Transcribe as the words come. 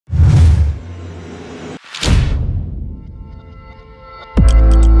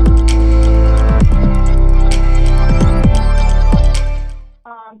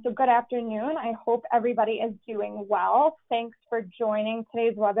So good afternoon. I hope everybody is doing well. Thanks for joining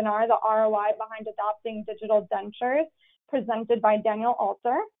today's webinar, the ROI behind adopting digital dentures, presented by Daniel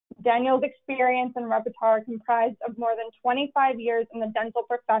Alter. Daniel's experience and repertoire are comprised of more than 25 years in the dental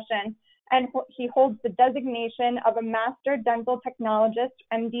profession, and he holds the designation of a Master Dental Technologist,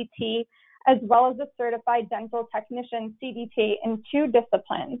 MDT, as well as a Certified Dental Technician, CDT, in 2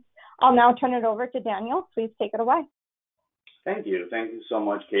 disciplines. I'll now turn it over to Daniel. Please take it away. Thank you. Thank you so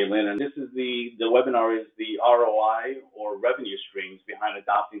much, Caitlin. And this is the webinar is the ROI, or revenue streams, behind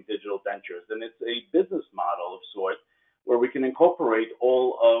adopting digital dentures. And it's a business model of sorts where we can incorporate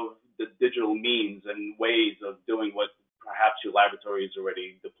all of the digital means and ways of doing what perhaps your laboratory is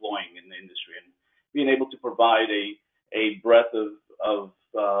already deploying in the industry, and being able to provide a breadth of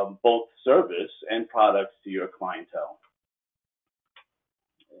both service and products to your clientele.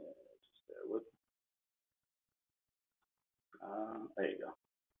 There you go.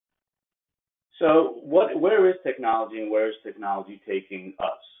 So where is technology, and where is technology taking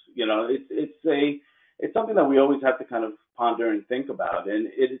us? You know, it's something that we always have to kind of ponder and think about. And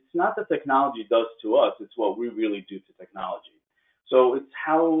it's not that technology does to us, it's what we really do to technology. So it's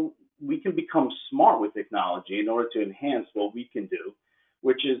how we can become smart with technology in order to enhance what we can do,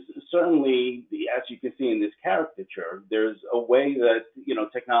 which is certainly, as you can see in this caricature, there's a way that, you know,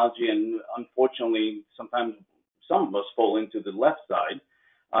 technology, and unfortunately, sometimes some of us fall into the left side,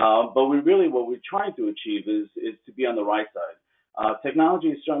 but what we're trying to achieve is to be on the right side. Technology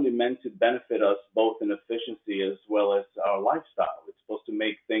is certainly meant to benefit us both in efficiency as well as our lifestyle. It's supposed to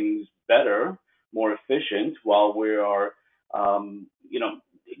make things better, more efficient, while we are,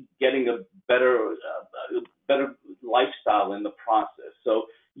 getting a better lifestyle in the process. So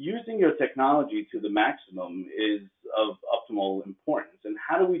using your technology to the maximum is of optimal importance. And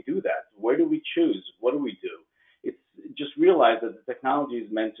how do we do that? Where do we choose? What do we do? Just realize that the technology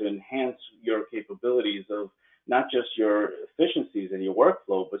is meant to enhance your capabilities of not just your efficiencies and your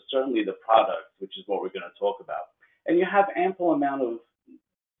workflow, but certainly the product, which is what we're going to talk about. And you have ample amount of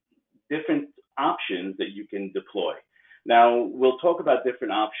different options that you can deploy. Now, we'll talk about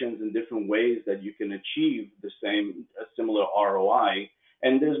different options and different ways that you can achieve a similar ROI,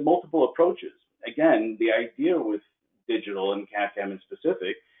 and there's multiple approaches. Again, the idea with digital and CAD/CAM in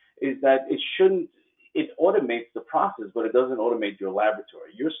specific is that it automates the process, but it doesn't automate your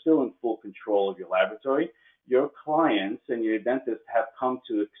laboratory. You're still in full control of your laboratory. Your clients and your dentists have come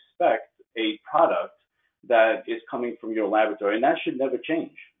to expect a product that is coming from your laboratory, and that should never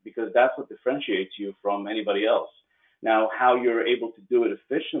change, because that's what differentiates you from anybody else. Now, how you're able to do it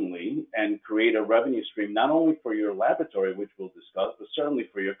efficiently and create a revenue stream, not only for your laboratory, which we'll discuss, but certainly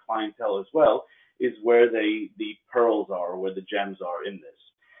for your clientele as well, is where the pearls are, or where the gems are in this.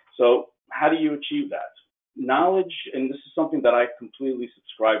 So how do you achieve that? Knowledge, and this is something that I completely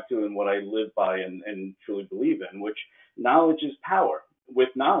subscribe to and what I live by and truly believe in, which knowledge is power.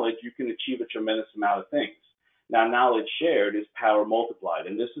 With knowledge, you can achieve a tremendous amount of things. Now, knowledge shared is power multiplied,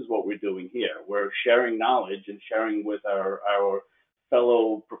 and this is what we're doing here. We're sharing knowledge and sharing with our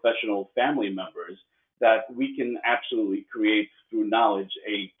fellow professional family members that we can absolutely create through knowledge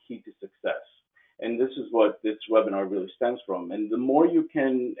a key to success. And this is what this webinar really stems from. And the more you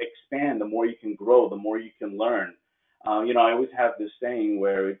can expand, the more you can grow, the more you can learn. I always have this saying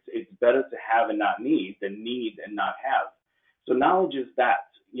where it's better to have and not need than need and not have. So knowledge is that.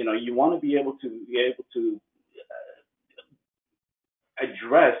 You want to be able to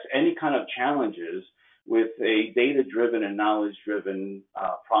address any kind of challenges with a data-driven and knowledge-driven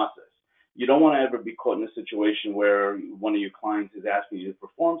process. You don't want to ever be caught in a situation where one of your clients is asking you to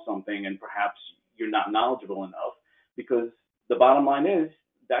perform something and perhaps you're not knowledgeable enough, because the bottom line is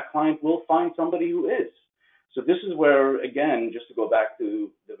that client will find somebody who is. So this is where, again, just to go back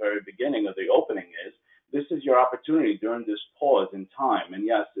to the very beginning of the opening, is this is your opportunity during this pause in time. And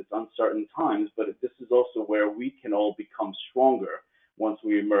yes, it's uncertain times, but this is also where we can all become stronger once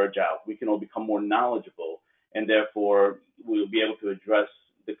we emerge out. We can all become more knowledgeable, and therefore we'll be able to address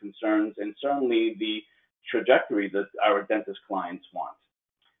the concerns and certainly the trajectory that our dentist clients want.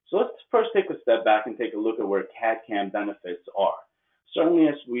 So let's first take a step back and take a look at where CAD/CAM benefits are. Certainly,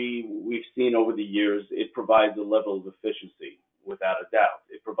 as we've seen over the years, it provides a level of efficiency, without a doubt.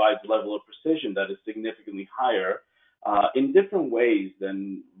 It provides a level of precision that is significantly higher in different ways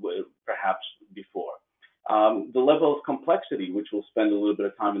than perhaps before. The level of complexity, which we'll spend a little bit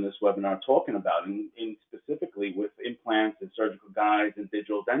of time in this webinar talking about, in specifically with implants and surgical guides and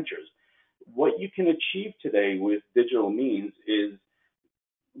digital dentures. What you can achieve today with digital means is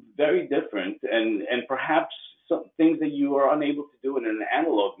very different, and perhaps some things that you are unable to do in an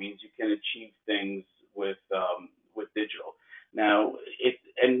analog means you can achieve things with digital. Now,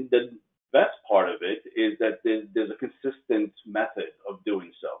 and the best part of it is that there's a consistent method of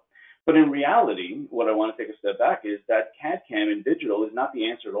doing so. But in reality, what I want to take a step back is that CAD/CAM in digital is not the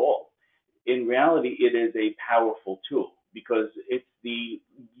answer at all. In reality, it is a powerful tool because it's the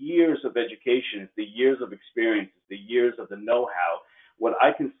years of education, it's the years of experience, it's the years of the know-how, what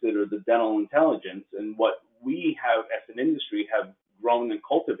I consider the dental intelligence, and what we have as an industry have grown and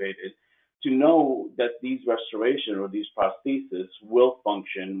cultivated to know that these restoration or these prostheses will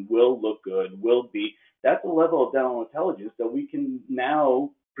function, will look good, will be. That's a level of dental intelligence that we can now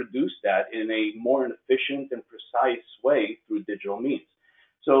produce that in a more efficient and precise way through digital means.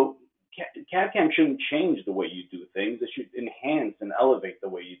 So CAD/CAM shouldn't change the way you do things. It should enhance and elevate the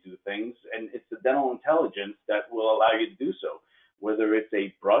way you do things. And it's the dental intelligence that will allow you to do so, whether it's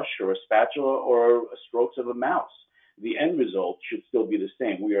a brush or a spatula or strokes of a mouse. The end result should still be the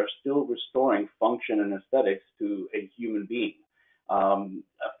same. We are still restoring function and aesthetics to a human being,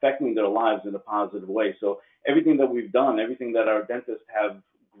 affecting their lives in a positive way. So everything that we've done, everything that our dentists have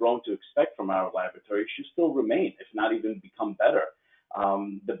grown to expect from our laboratory should still remain, if not even become better.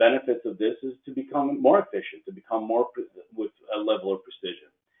 The benefits of this is to become more efficient, to become more with a level of precision.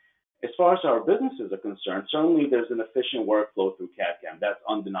 As far as our businesses are concerned, certainly there's an efficient workflow through CAD/CAM. That's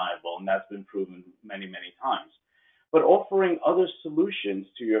undeniable, and that's been proven many, many times. But offering other solutions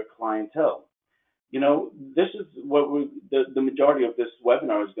to your clientele. This is what the majority of this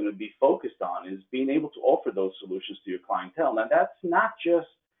webinar is going to be focused on, is being able to offer those solutions to your clientele. Now, that's not just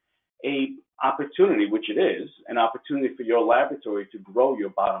a opportunity, which it is, an opportunity for your laboratory to grow your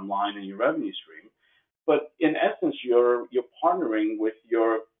bottom line and your revenue stream. But in essence, you're partnering with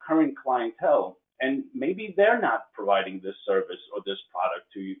your current clientele, and maybe they're not providing this service or this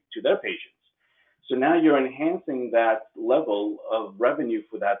product to their patients. So now you're enhancing that level of revenue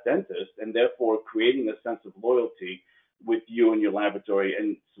for that dentist, and therefore creating a sense of loyalty with you and your laboratory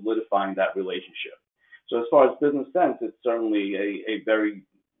and solidifying that relationship. So as far as business sense, it's certainly a very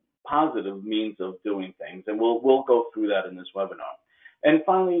positive means of doing things, and we'll go through that in this webinar. And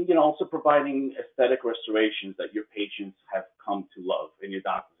finally, also providing aesthetic restorations that your patients have come to love and your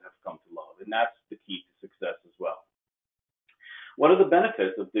doctors have come to love, and that's the key to success as well. What are the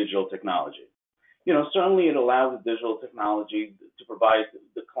benefits of digital technology? Certainly it allows the digital technology to provide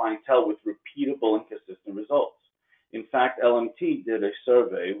the clientele with repeatable and consistent results. In fact, LMT did a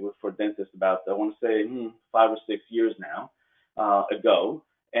survey for dentists about, I want to say, 5 or 6 years now ago,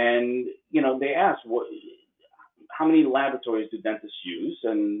 and they asked how many laboratories do dentists use,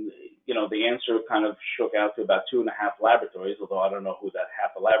 and the answer kind of shook out to about 2.5 laboratories, although I don't know who that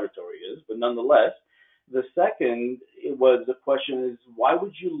half a laboratory is, but nonetheless, the second the question is, why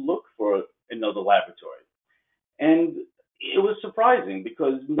would you look for another laboratory? And it was surprising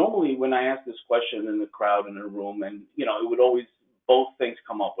because normally when I ask this question in the crowd in a room, and it would always, both things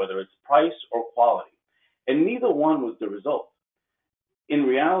come up, whether it's price or quality, and neither one was the result. In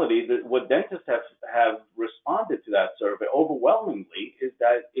reality, what dentists have responded to that survey overwhelmingly is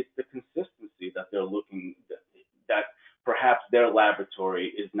that it's the consistency that they're looking, that perhaps their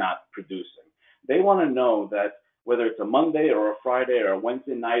laboratory is not producing. They want to know that whether it's a Monday or a Friday or a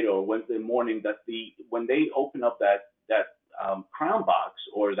Wednesday night or a Wednesday morning, that when they open up that crown box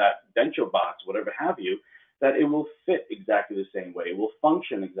or that denture box, whatever have you, that it will fit exactly the same way. It will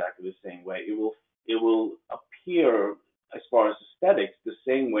function exactly the same way. It will appear, as far as aesthetics, the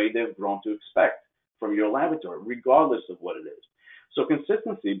same way they've grown to expect from your laboratory, regardless of what it is. So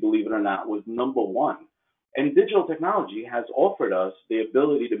consistency, believe it or not, was number one. And digital technology has offered us the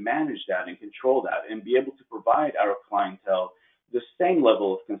ability to manage that and control that and be able to provide our clientele the same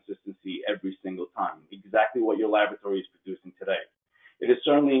level of consistency every single time, exactly what your laboratory is producing today. It is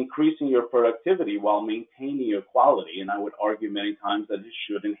certainly increasing your productivity while maintaining your quality, and I would argue many times that it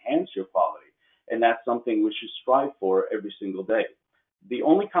should enhance your quality. And that's something we should strive for every single day. The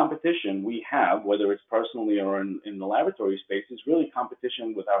only competition we have, whether it's personally or in the laboratory space, is really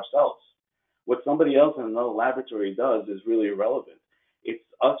competition with ourselves. What somebody else in another laboratory does is really irrelevant. It's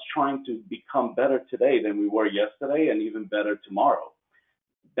us trying to become better today than we were yesterday and even better tomorrow.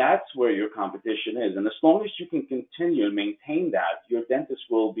 That's where your competition is. And as long as you can continue and maintain that, your dentist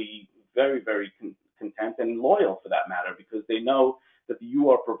will be very, very content and loyal for that matter, because they know that you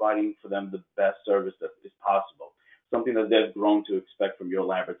are providing for them the best service that is possible, something that they've grown to expect from your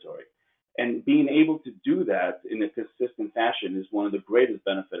laboratory. And being able to do that in a consistent fashion is one of the greatest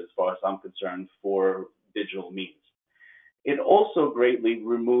benefits, as far as I'm concerned, for digital means. It also greatly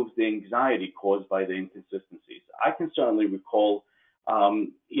removes the anxiety caused by the inconsistencies. I can certainly recall,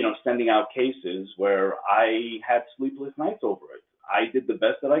 sending out cases where I had sleepless nights over it. I did the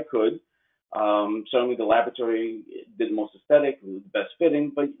best that I could. Certainly the laboratory did the most aesthetic, the best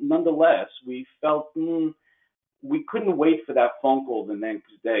fitting, but nonetheless, we felt we couldn't wait for that phone call the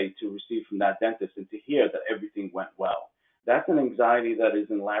next day to receive from that dentist and to hear that everything went well. That's an anxiety that is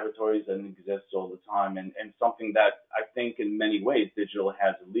in laboratories and exists all the time, and something that I think in many ways digital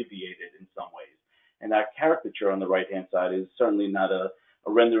has alleviated in some ways. And that caricature on the right-hand side is certainly not a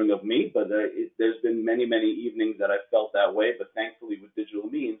rendering of me, but there's been many, many evenings that I felt that way, but thankfully with digital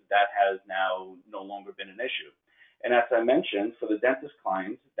means, that has now no longer been an issue. And as I mentioned, for the dentist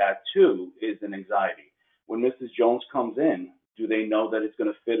clients, that too is an anxiety. When Mrs. Jones comes in, do they know that it's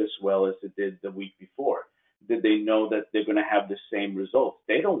going to fit as well as it did the week before? Did they know that they're going to have the same results?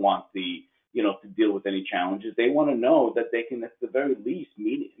 They don't want to deal with any challenges. They want to know that they can, at the very least,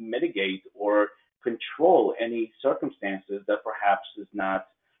 mitigate or control any circumstances that perhaps is not,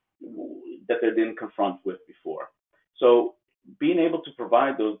 that they didn't confront with before. So being able to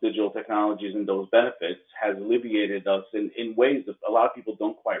provide those digital technologies and those benefits has alleviated us in ways that a lot of people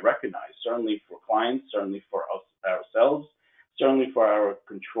don't quite recognize, certainly for clients, certainly for us ourselves, certainly for our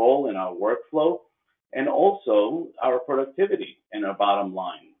control and our workflow, and also our productivity and our bottom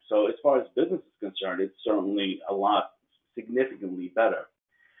line. So as far as business is concerned, it's certainly a lot significantly better.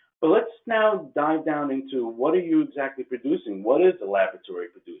 But let's now dive down into what are you exactly producing? What is the laboratory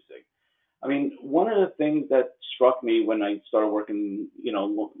producing? I mean, one of the things that struck me when I started working,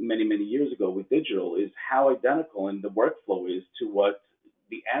 many, many years ago with digital is how identical in the workflow is to what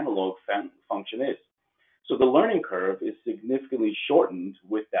the analog function is. So the learning curve is significantly shortened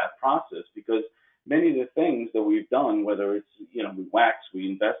with that process because many of the things that we've done, whether it's, we waxed, we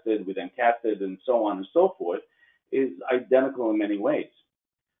invested, we then casted, and so on and so forth, is identical in many ways.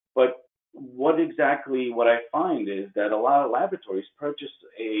 But what I find is that a lot of laboratories purchase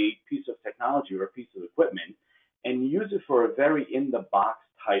a piece of technology or a piece of equipment and use it for a very in-the-box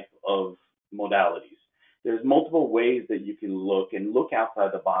type of modalities. There's multiple ways that you can look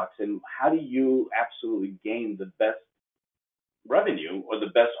outside the box, and how do you absolutely gain the best revenue or the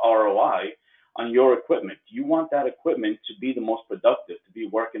best ROI on your equipment? You want that equipment to be the most productive, to be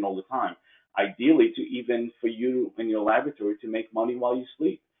working all the time, ideally to even for you in your laboratory to make money while you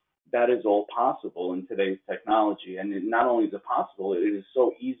sleep. That is all possible in today's technology. And not only is it possible, it is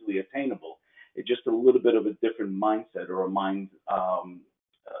so easily attainable. It's just a little bit of a different mindset or a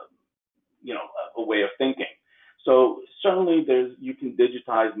way of thinking. So certainly you can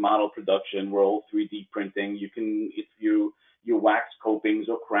digitize model production, roll 3D printing. You can, if you wax copings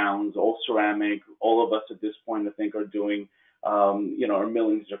or crowns, all ceramic. All of us at this point, I think, are doing, are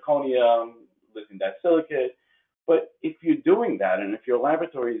milling zirconia, lithium disilicate. But if you're doing that, and if your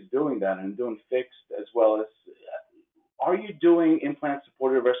laboratory is doing that and doing fixed as well as, are you doing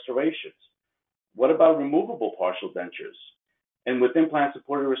implant-supported restorations? What about removable partial dentures? And with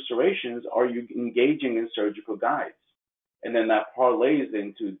implant-supported restorations, are you engaging in surgical guides? And then that parlays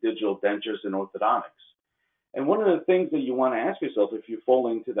into digital dentures and orthodontics. And one of the things that you want to ask yourself if you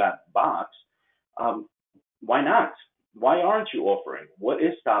fall into that box, why not? Why aren't you offering? What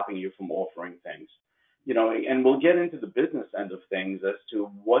is stopping you from offering things? And we'll get into the business end of things as to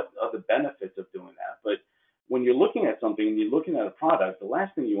what are the benefits of doing that. But when you're looking at something and you're looking at a product, the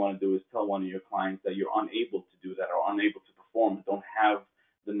last thing you want to do is tell one of your clients that you're unable to do that or unable to perform, don't have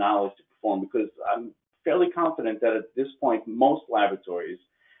the knowledge to perform, because I'm fairly confident that at this point, most laboratories,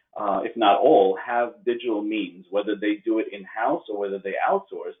 if not all, have digital means, whether they do it in-house or whether they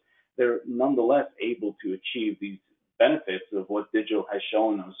outsource, they're nonetheless able to achieve these benefits of what digital has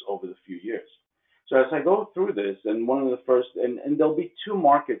shown us over the few years. So as I go through this, and one of the first, and there'll be two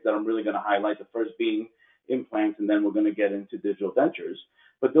markets that I'm really going to highlight, the first being implants, and then we're going to get into digital dentures.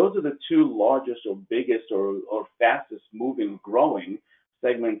 But those are the two largest or biggest or fastest moving, growing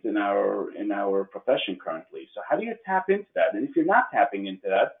segments in our profession currently. So how do you tap into that? And if you're not tapping into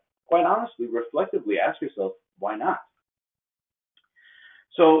that, quite honestly, reflectively ask yourself, why not?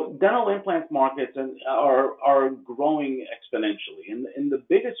 So dental implant markets are growing exponentially, and the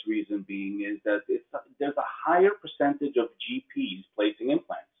biggest reason being is that there's a higher percentage of GPs placing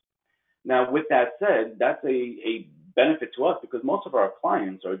implants. Now, with that said, that's a benefit to us because most of our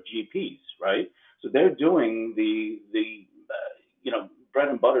clients are GPs, right? So they're doing the bread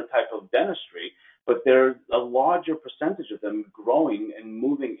and butter type of dentistry, but there's a larger percentage of them growing and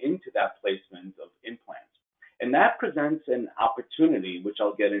moving into that placement of implants. And that presents an opportunity, which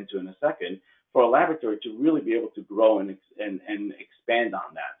I'll get into in a second, for a laboratory to really be able to grow and expand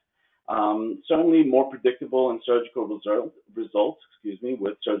on that. Certainly more predictable and surgical results,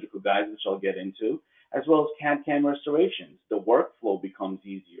 with surgical guides, which I'll get into, as well as CAD/CAM restorations. The workflow becomes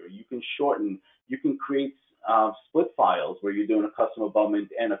easier. You can shorten, you can create split files where you're doing a custom abutment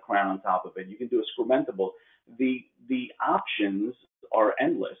and a crown on top of it. You can do a scrementable. The options are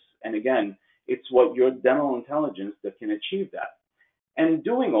endless. And again, it's what your dental intelligence that can achieve that. And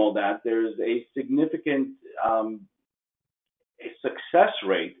doing all that, there's a significant success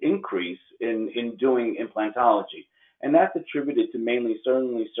rate increase in doing implantology. And that's attributed to mainly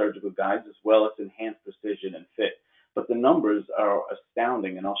certainly surgical guides as well as enhanced precision and fit. But the numbers are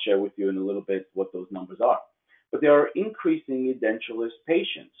astounding, and I'll share with you in a little bit what those numbers are. But there are increasingly dentureless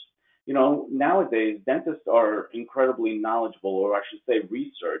patients. You know, nowadays, dentists are incredibly knowledgeable, or I should say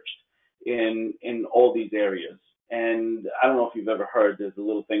researched, in all these areas. And I don't know if you've ever heard, there's a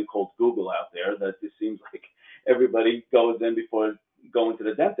little thing called Google out there that it seems like everybody goes in before going to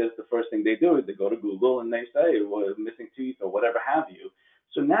the dentist. The first thing they do is they go to Google and they say, well, missing teeth or whatever have you.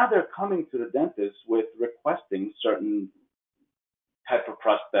 So now they're coming to the dentist with requesting certain type of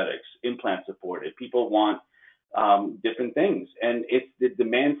prosthetics, implant supported. People want different things. And it's the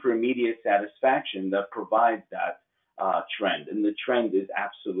demand for immediate satisfaction that provides that trend. And the trend is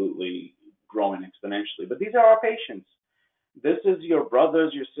absolutely growing exponentially. But these are our patients. This is your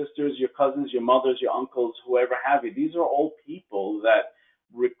brothers, your sisters, your cousins, your mothers, your uncles, whoever have you. These are all people that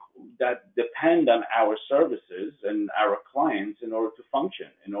depend on our services and our clients in order to function,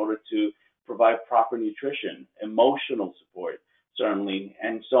 in order to provide proper nutrition, emotional support, certainly,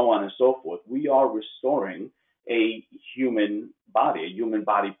 and so on and so forth. We are restoring a human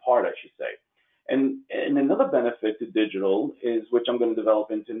body part, I should say. And another benefit to digital is, which I'm going to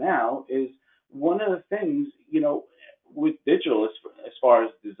develop into now, is one of the things, you know, with digital as far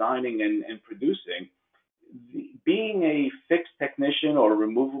as designing and producing, being a fixed technician or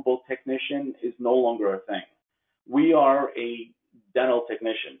removable technician is no longer a thing. We are a dental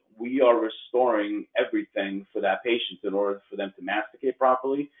technician. We are restoring everything for that patient in order for them to masticate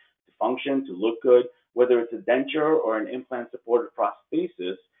properly, to function, to look good. Whether it's a denture or an implant-supported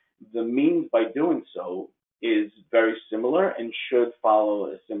prosthesis, the means by doing so is very similar and should follow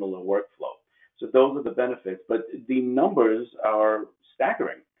a similar workflow. So those are the benefits, but the numbers are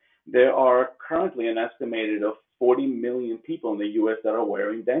staggering. There are currently an estimated of 40 million people in the U.S. that are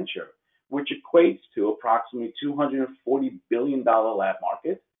wearing denture, which equates to approximately $240 billion lab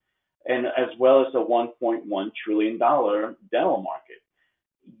market, and as well as a $1.1 trillion dental market.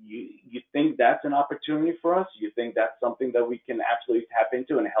 You think that's an opportunity for us? You think that's something that we can absolutely tap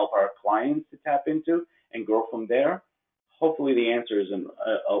into and help our clients to tap into and grow from there? Hopefully the answer is an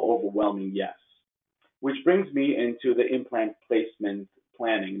overwhelming yes. Which brings me into the implant placement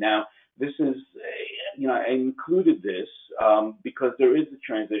planning. Now, this is, I included this because there is a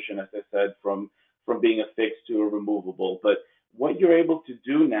transition, as I said, from being a fixed to a removable. But what you're able to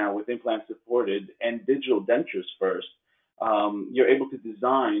do now with implant supported and digital dentures first, you're able to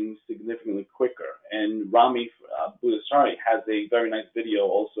design significantly quicker. And Rami Budasari has a very nice video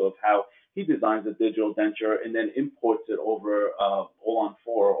also of how he designs a digital denture and then imports it over all-on-4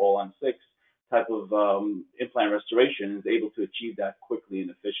 or all-on-6 type of implant restoration, is able to achieve that quickly and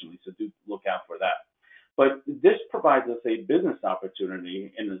efficiently. So do look out for that. But this provides us a business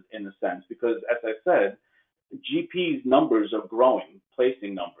opportunity in a sense, because as I said, GP's numbers are growing,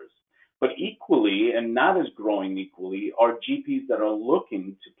 placing numbers. But equally, and not as growing equally, are GPs that are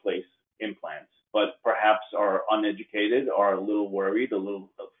looking to place implants, but perhaps are uneducated, are a little worried, a little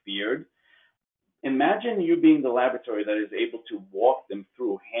feared. Imagine you being the laboratory that is able to walk them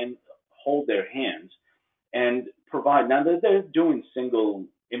through, hold their hands, and provide. Now they're doing single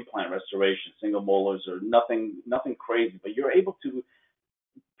implant restoration, single molars, or nothing crazy, but you're able to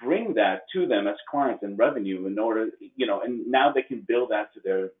bring that to them as clients and revenue in order, and now they can bill that to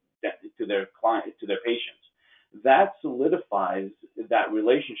their client, to their patients. That solidifies that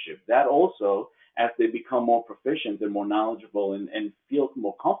relationship. That also, as they become more proficient and more knowledgeable and feel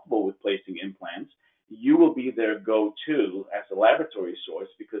more comfortable with placing implants, you will be their go-to as a laboratory source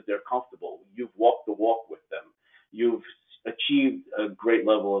because they're comfortable. You've walked the walk with them. You've achieved a great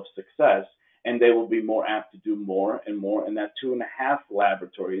level of success, and they will be more apt to do more and more, and that 2.5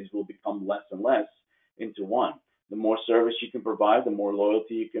 laboratories will become less and less into one. The more service you can provide, the more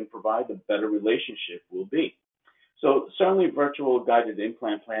loyalty you can provide, the better relationship will be. So certainly virtual guided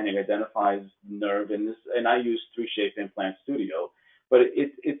implant planning identifies nerve, and I use 3Shape Implant Studio, but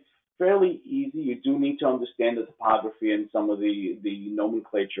it's fairly easy. You do need to understand the topography and some of the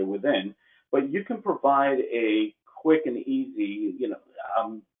nomenclature within, but you can provide a quick and easy,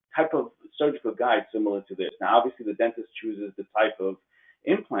 type of surgical guide similar to this. Now, obviously, the dentist chooses the type of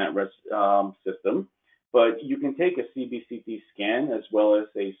implant system, but you can take a CBCT scan as well as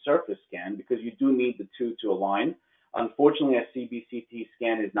a surface scan because you do need the two to align. Unfortunately, a CBCT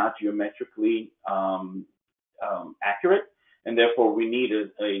scan is not geometrically accurate, and therefore we need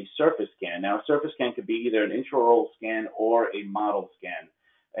a surface scan. Now, a surface scan could be either an intraoral scan or a model scan,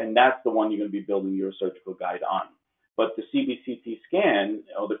 and that's the one you're going to be building your surgical guide on. But the CBCT scan,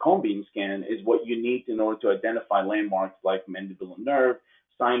 or the cone beam scan, is what you need in order to identify landmarks like mandibular nerve,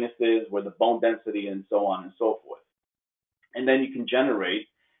 sinuses, where the bone density, and so on and so forth. And then you can generate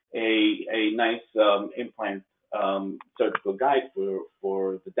a nice implant surgical guide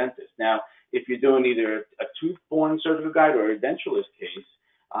for the dentist. Now, if you're doing either a tooth-borne surgical guide or a dentureless case,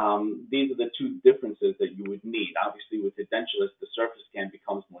 these are the two differences that you would need. Obviously, with the dentureless, the surface scan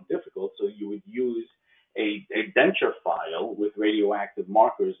becomes more difficult, so you would use a denture file with radioactive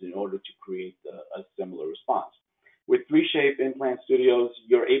markers in order to create a similar response. With 3Shape Implant Studios,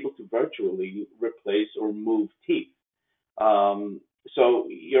 you're able to virtually replace or move teeth. So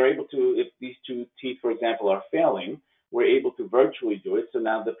you're able to, if these two teeth, for example, are failing, we're able to virtually do it. So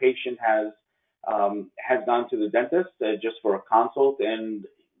now the patient has gone to the dentist just for a consult, and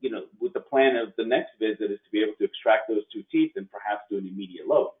with the plan of the next visit is to be able to extract those two teeth and perhaps do an immediate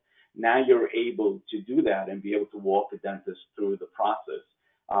load. Now you're able to do that and be able to walk the dentist through the process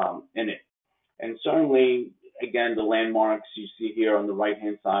in it. And certainly, again, the landmarks you see here on the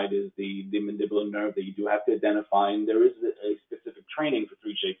right-hand side is the mandibular nerve that you do have to identify, and there is a specific training for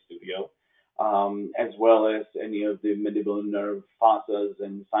 3Shape Studio, as well as any of the mandibular nerve fossas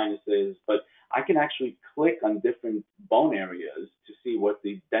and sinuses. But I can actually click on different bone areas to see what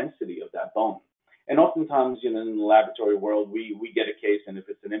the density of that bone. And oftentimes, in the laboratory world, we get a case, and if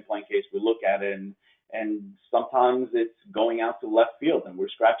it's an implant case, we look at it, and sometimes it's going out to left field, and we're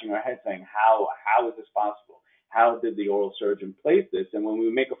scratching our head saying, how is this possible? How did the oral surgeon place this? And when we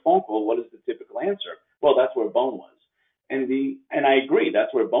make a phone call, what is the typical answer? Well, that's where bone was. And I agree,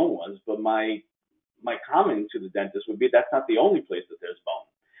 that's where bone was, but my comment to the dentist would be that's not the only place that there's bone.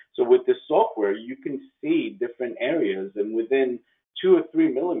 So with this software, you can see different areas, and within 2 or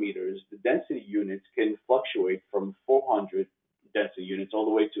 3 millimeters, the density units can fluctuate from 400 density units all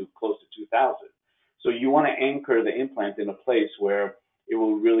the way to close to 2,000. So you want to anchor the implant in a place where it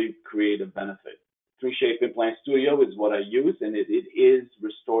will really create a benefit. 3Shape Implant Studio is what I use, and it is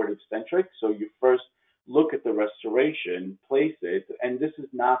restorative centric. So you first look at the restoration, place it, and this is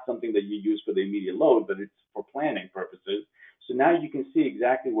not something that you use for the immediate load, but it's for planning purposes. So now you can see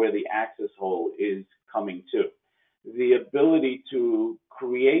exactly where the access hole is coming to. The ability to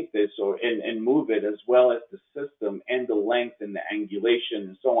create this and move it, as well as the system and the length and the angulation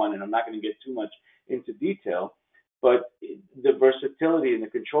and so on, and I'm not going to get too much into detail, but the versatility and the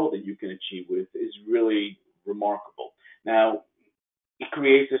control that you can achieve with is really remarkable. Now, it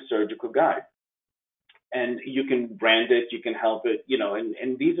creates a surgical guide, and you can brand it, you can help it,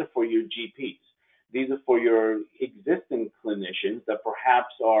 and these are for your GPs. These are for your existing clinicians that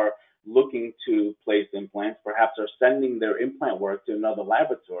perhaps are looking to place implants, perhaps are sending their implant work to another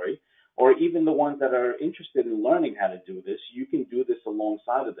laboratory, or even the ones that are interested in learning how to do this. You can do this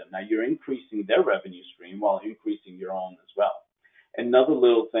alongside of them. Now, you're increasing their revenue stream while increasing your own as well. Another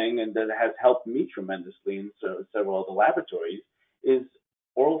little thing, and that has helped me tremendously in several other laboratories, is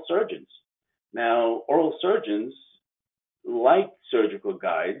oral surgeons. Now, oral surgeons like surgical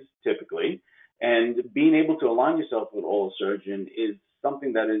guides typically, and being able to align yourself with an oral surgeon is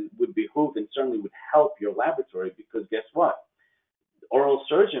something that would behoove and certainly would help your laboratory, because guess what? Oral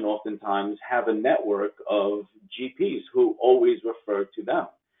surgeons oftentimes have a network of GPs who always refer to them.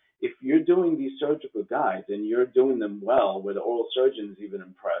 If you're doing these surgical guides and you're doing them well, where the oral surgeon is even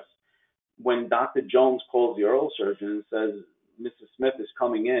impressed, when Dr. Jones calls the oral surgeon and says, Mrs. Smith is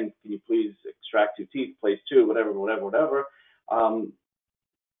coming in, can you please extract 2 teeth, place 2, whatever,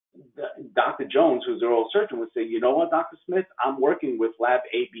 Dr. Jones, who's the oral surgeon, would say, you know what, Dr. Smith, I'm working with Lab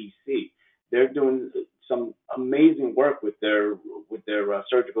ABC. They're doing some amazing work with their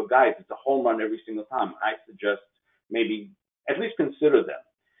surgical guides. It's a home run every single time. I suggest maybe at least consider them.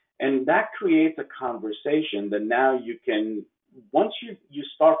 And that creates a conversation that now you can, once you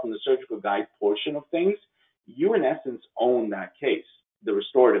start from the surgical guide portion of things, you in essence own that case, the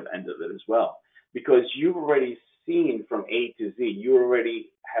restorative end of it as well, because you've already seen from A to Z. You already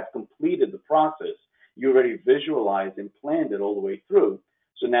have completed the process. You already visualized and planned it all the way through.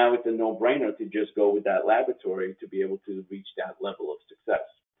 So now it's a no-brainer to just go with that laboratory to be able to reach that level of success.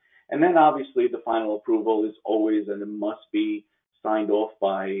 And then obviously the final approval is always, and it must be signed off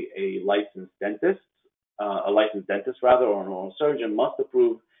by a licensed dentist, or an oral surgeon must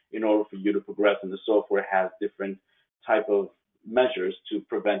approve in order for you to progress. And the software has different type of measures to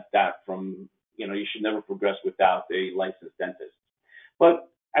prevent that from, you should never progress without a licensed dentist. But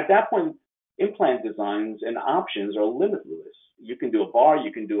at that point, implant designs and options are limitless. You can do a bar,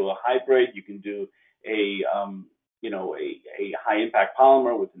 you can do a hybrid, you can do a high impact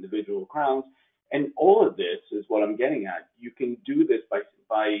polymer with individual crowns. And all of this is what I'm getting at. You can do this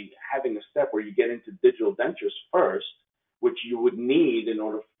by having a step where you get into digital dentures first, which you would need in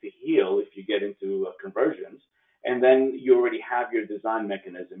order to heal if you get into conversions. And then you already have your design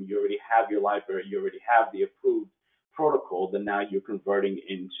mechanism, you already have your library, you already have the approved protocol that now you're converting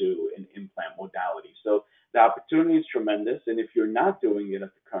into an implant modality. So the opportunity is tremendous. And if you're not doing it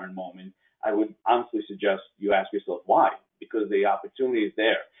at the current moment, I would honestly suggest you ask yourself why, because the opportunity is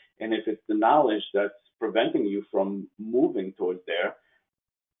there. And if it's the knowledge that's preventing you from moving towards there,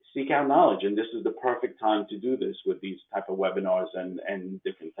 seek out knowledge. And this is the perfect time to do this with these type of webinars and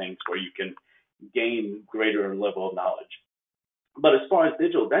different things where you can gain greater level of knowledge. But as far as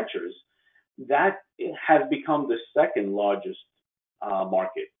digital dentures, that has become the second largest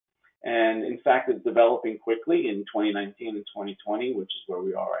market. And in fact, it's developing quickly in 2019 and 2020, which is where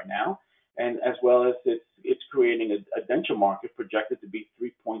we are right now. And as well as it's creating a denture market projected to be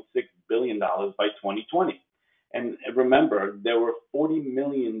 $3.6 billion by 2020. And remember, there were 40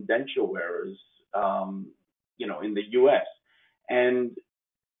 million denture wearers, in the U.S. And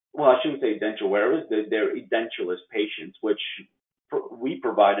well, I shouldn't say denture wearers; they're edentulous patients, which we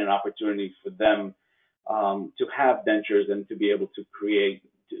provide an opportunity for them to have dentures and to be able to create,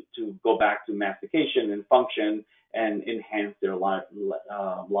 to go back to mastication and function and enhance their lives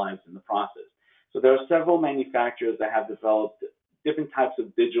in the process. So there are several manufacturers that have developed different types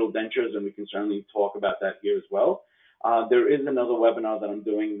of digital dentures, and we can certainly talk about that here as well. There is another webinar that I'm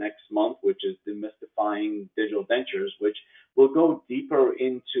doing next month, which is demystifying digital dentures, which will go deeper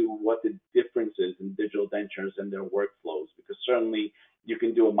into what the difference is in digital dentures and their workflows, because certainly you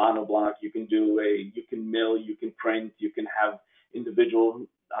can do a monoblock, you can mill, you can print, you can have individual,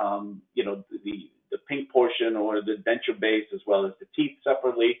 the pink portion or the denture base as well as the teeth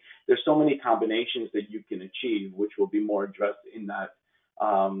separately. There's so many combinations that you can achieve, which will be more addressed in that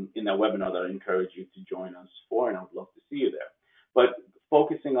webinar that I encourage you to join us for, and I would love to see you there. But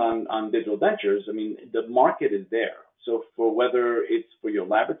focusing on digital dentures, I mean, the market is there. So for whether it's for your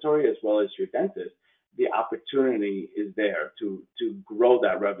laboratory as well as your dentist, the opportunity is there to grow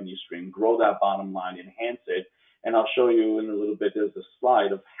that revenue stream, grow that bottom line, enhance it. And I'll show you in a little bit, there's a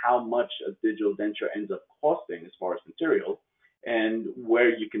slide of how much a digital denture ends up costing as far as material and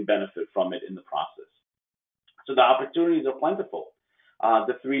where you can benefit from it in the process. So the opportunities are plentiful.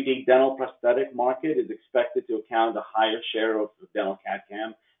 The 3D dental prosthetic market is expected to account a higher share of the dental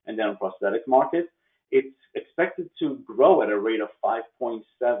CAD/CAM and dental prosthetic market. It's expected to grow at a rate of 5.7%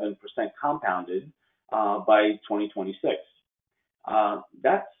 compounded by 2026.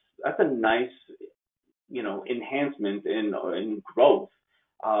 That's a nice, enhancement in growth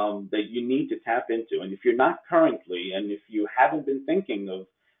that you need to tap into. And if you're not currently, and if you haven't been thinking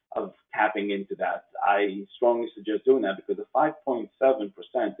of tapping into that, I strongly suggest doing that, because the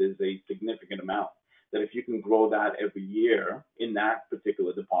 5.7% is a significant amount. That if you can grow that every year in that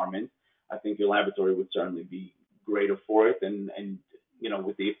particular department, I think your laboratory would certainly be greater for it, and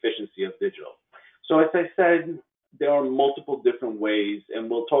with the efficiency of digital. So as I said, there are multiple different ways, and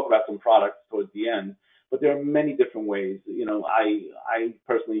we'll talk about some products towards the end, but there are many different ways. I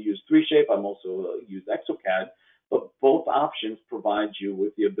personally use 3Shape. I'm also use ExoCAD, but both options provide you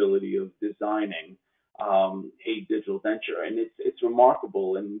with the ability of designing a digital denture, and it's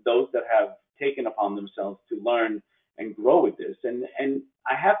remarkable. And those that have taken upon themselves to learn and grow with this, and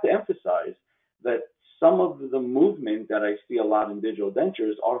I have to emphasize that some of the movement that I see a lot in digital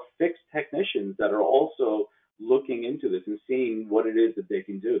dentures are fixed technicians that are also looking into this and seeing what it is that they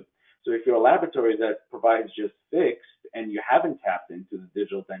can do. So if you're a laboratory that provides just fixed and you haven't tapped into the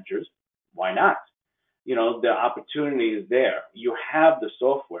digital dentures, why not? The opportunity is there. You have the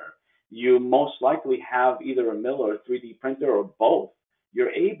software. You most likely have either a mill or a 3D printer or both.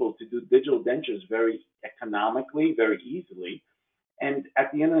 You're able to do digital dentures very economically, very easily. And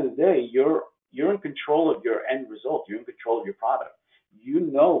at the end of the day, you're in control of your end result. You're in control of your product. You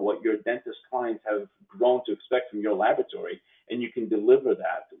know what your dentist clients have grown to expect from your laboratory, and you can deliver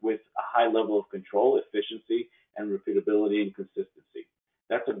that with a high level of control, efficiency, and repeatability and consistency.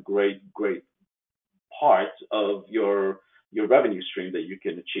 That's a great, great part of your revenue stream that you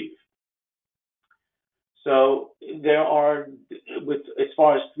can achieve. So there are, as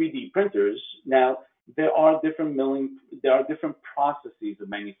far as 3D printers, now there are different processes of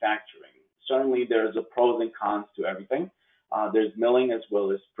manufacturing. Certainly there's a pros and cons to everything. There's milling as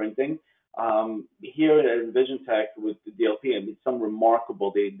well as printing. Here at EnvisionTech with the DLP, and it's some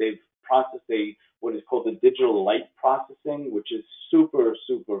remarkable, they've processed what is called the digital light processing, which is super,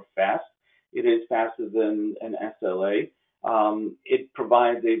 super fast. It is faster than an SLA. It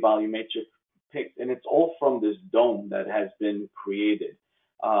provides a volumetric picked, and it's all from this dome that has been created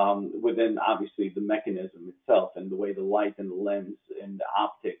within, obviously, the mechanism itself and the way the light and the lens and the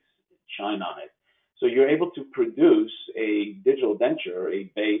optics shine on it. So you're able to produce a digital denture,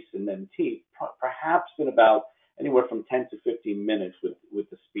 a base, and then teeth, perhaps in about anywhere from 10 to 15 minutes with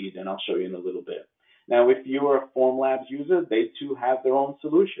the speed, and I'll show you in a little bit. Now, if you're a Formlabs user, they too have their own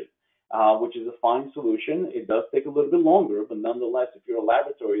solution, which is a fine solution. It does take a little bit longer, but nonetheless, if you're a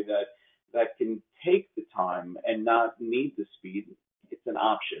laboratory that can take the time and not need the speed, it's an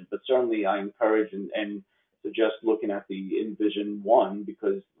option. But certainly I encourage and suggest looking at the Envision One,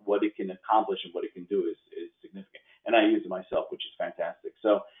 because what it can accomplish and what it can do is significant. And I use it myself, which is fantastic.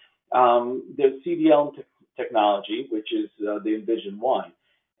 So there's CDL technology, which is the Envision One,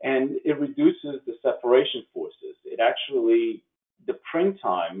 and it reduces the separation forces. It actually, the print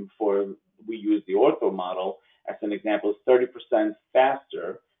time we use the ortho model as an example, is 30%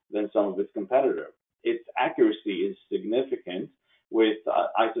 faster than some of its competitors. Its accuracy is significant with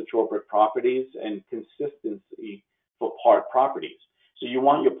isotropic properties and consistency for part properties. So you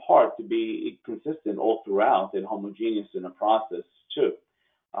want your part to be consistent all throughout and homogeneous in the process too.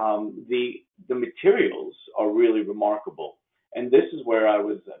 The materials are really remarkable. And this is where I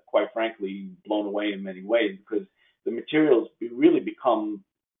was, quite frankly, blown away in many ways, because the materials really become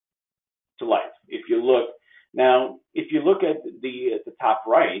to life. If you look at the top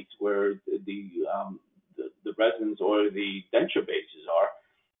right, where the resins or the denture bases are,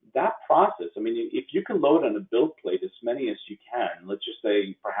 that process, I mean, if you can load on a build plate as many as you can, let's just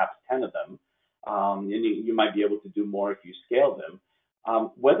say perhaps 10 of them, and you might be able to do more if you scale them.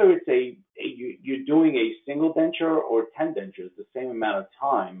 Whether it's you're doing a single denture or 10 dentures, the same amount of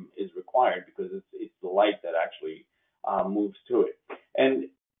time is required, because it's the light that actually moves to it. And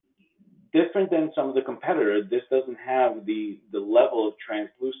different than some of the competitors, this doesn't have the level of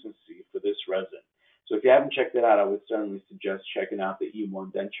translucency for this resin. So if you haven't checked it out, I would certainly suggest checking out the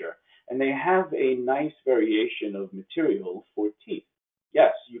E1 denture. And they have a nice variation of material for teeth.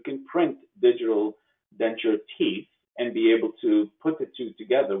 Yes, you can print digital denture teeth and be able to put the two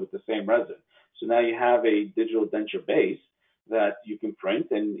together with the same resin. So now you have a digital denture base that you can print,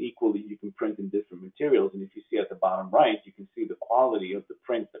 and equally you can print in different materials. And if you see at the bottom right, you can see the quality of the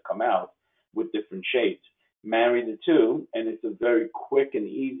prints that come out with different shades. Marry the two, and it's a very quick and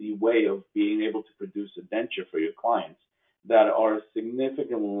easy way of being able to produce a denture for your clients that are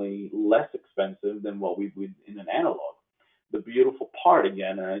significantly less expensive than what we would in an analog. The beautiful part,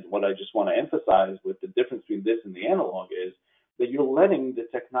 again, and what I just want to emphasize with the difference between this and the analog, is that you're letting the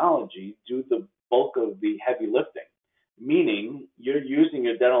technology do the bulk of the heavy lifting, meaning you're using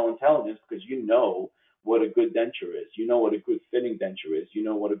your dental intelligence because you know what a good denture is, you know what a good fitting denture is, you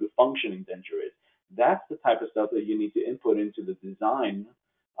know what a good functioning denture is. That's the type of stuff that you need to input into the design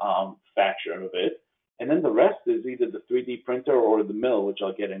factor of it. And then the rest is either the 3D printer or the mill, which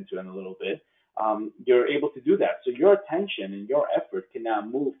I'll get into in a little bit. You're able to do that. So your attention and your effort can now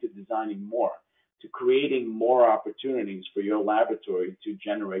move to designing more, to creating more opportunities for your laboratory to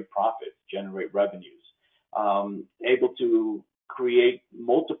generate profits, generate revenues, able to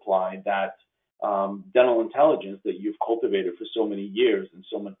multiply that dental intelligence that you've cultivated for so many years and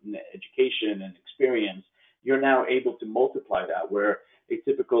so much education and experience. You're now able to multiply that, where a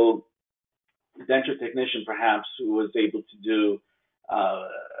typical denture technician perhaps who was able to do,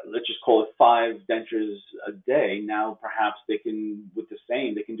 let's just call it 5 dentures a day, now perhaps they can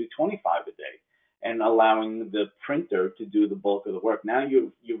do 25 a day, and allowing the printer to do the bulk of the work. Now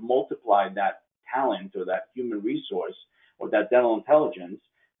you've multiplied that talent or that human resource or that dental intelligence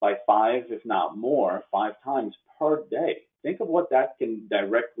by 5, if not more, 5 times per day. Think of what that can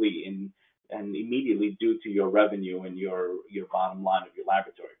directly and immediately do to your revenue and your bottom line of your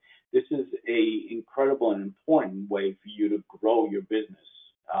laboratory. This is an incredible and important way for you to grow your business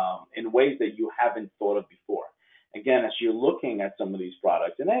in ways that you haven't thought of before. Again, as you're looking at some of these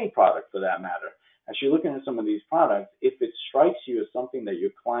products, and any product for that matter, as you're looking at some of these products, if it strikes you as something that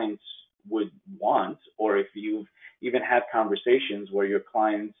your clients would want, or if you've even had conversations where your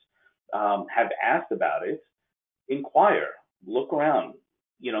clients have asked about it, inquire, look around,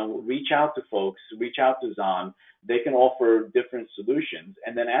 reach out to folks, reach out to Zahn. They can offer different solutions,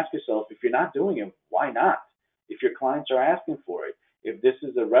 and then ask yourself, if you're not doing it, why not? If your clients are asking for it, if this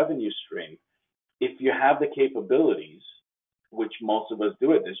is a revenue stream, if you have the capabilities, which most of us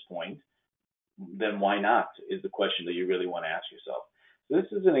do at this point, then why not is the question that you really want to ask yourself. So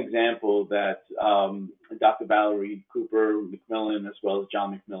this is an example that Dr. Valerie Cooper McMillan, as well as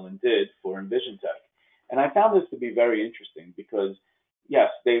John McMillan, did for Envision Tech. And I found this to be very interesting because, yes,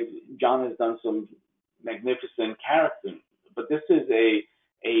 John has done some magnificent character, but this is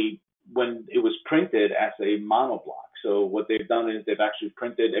a when it was printed as a monoblock. So what they've done is they've actually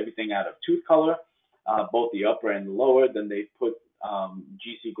printed everything out of tooth color, both the upper and the lower. Then they put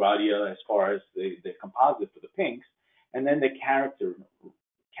GC Gradia as far as the composite for the pinks, and then they characterized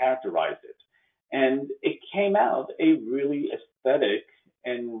it. And it came out a really aesthetic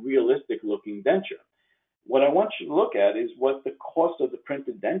and realistic looking denture. What I want you to look at is what the cost of the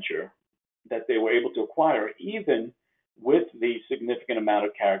printed denture that they were able to acquire, even with the significant amount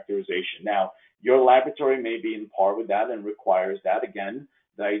of characterization. Now, your laboratory may be in par with that and requires that. Again,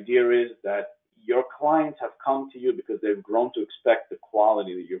 the idea is that your clients have come to you because they've grown to expect the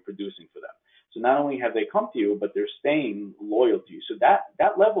quality that you're producing for them. So not only have they come to you, but they're staying loyal to you. So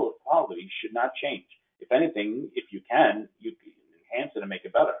that level of quality should not change. If anything, if you can enhance it and make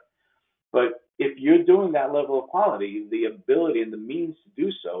it better. But if you're doing that level of quality, the ability and the means to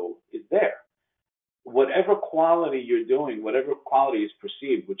do so is there. Whatever quality you're doing, whatever quality is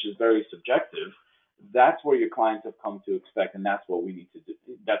perceived, which is very subjective, that's where your clients have come to expect, and that's what we need to do.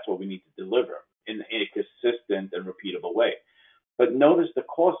 That's what we need to deliver in a consistent and repeatable way. But notice the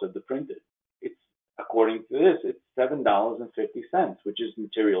cost of the printed. It's, according to this, it's $7.50, which is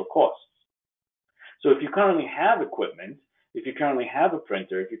material costs. So if you currently have equipment, if you currently have a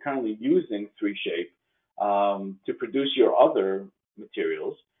printer, if you're currently using 3Shape to produce your other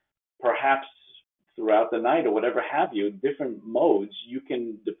materials, perhaps throughout the night or whatever have you, different modes, you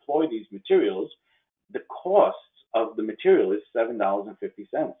can deploy these materials. The cost of the material is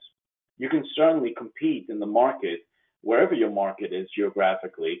 $7.50. You can certainly compete in the market, wherever your market is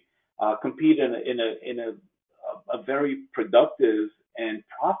geographically, compete in a very productive and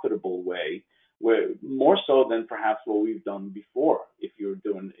profitable way, where more so than perhaps what we've done before, if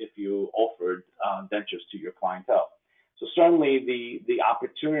you offered dentures to your clientele. So certainly the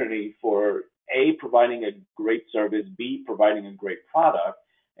opportunity for A, providing a great service, B, providing a great product,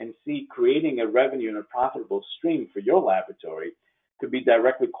 and C, creating a revenue and a profitable stream for your laboratory could be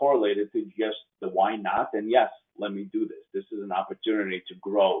directly correlated to just the why not, and yes, let me do this. This is an opportunity to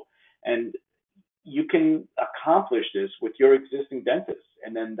grow. And you can accomplish this with your existing dentists,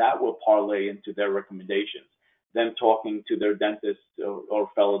 and then that will parlay into their recommendations, them talking to their dentists or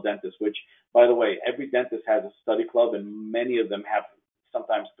fellow dentists, which, by the way, every dentist has a study club, and many of them have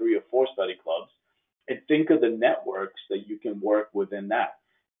sometimes 3 or 4 study clubs. And think of the networks that you can work within that.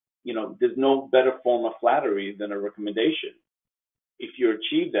 You know, there's no better form of flattery than a recommendation. If you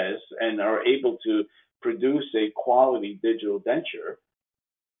achieve this and are able to produce a quality digital denture,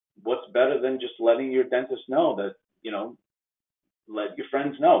 what's better than just letting your dentist know that, let your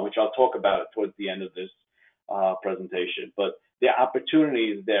friends know, which I'll talk about towards the end of this presentation. But the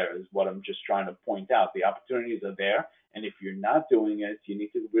opportunity is there, is what I'm just trying to point out. The opportunities are there. And if you're not doing it, you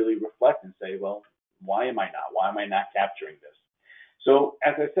need to really reflect and say, well, why am I not? Why am I not capturing this? So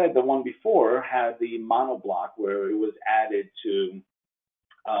as I said, the one before had the monoblock where it was added to,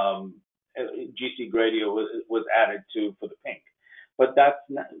 GC Gradia was added to for the pink. But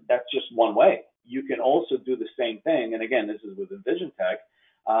that's just one way. You can also do the same thing, and again, this is with Envision Tech,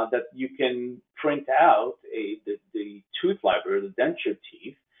 that you can print out the tooth library, the denture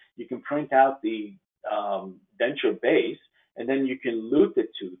teeth. You can print out the denture base, and then you can lute the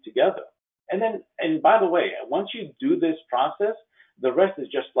two together. And by the way, once you do this process, the rest is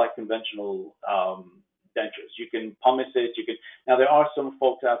just like conventional dentures. You can pumice it. Now there are some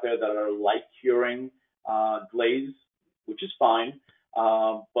folks out there that are light curing glaze, which is fine.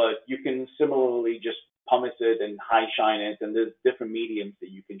 But you can similarly just pumice it and high shine it, and there's different mediums that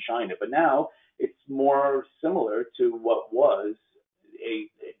you can shine it. But now it's more similar to what was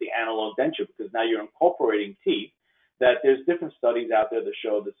the analog denture, because now you're incorporating teeth. That there's different studies out there that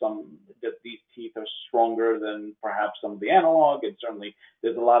show that these teeth are stronger than perhaps some of the analog, and certainly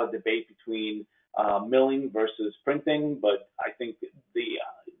there's a lot of debate between milling versus printing. But I think the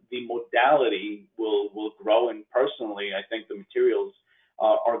modality will grow, and personally, I think the materials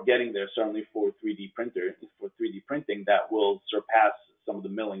are getting there, certainly for 3D printing that will surpass some of the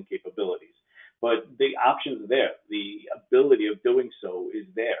milling capabilities. But the options are there. The ability of doing so is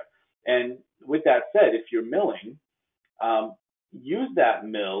there. And with that said, if you're milling, use that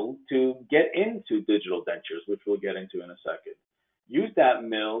mill to get into digital dentures, which we'll get into in a second. Use that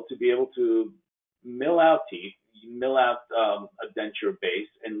mill to be able to mill out teeth, mill out a denture base,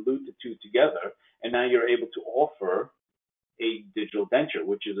 and lute the two together. And now you're able to offer a digital denture,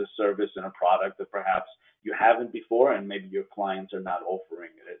 which is a service and a product that perhaps you haven't before, and maybe your clients are not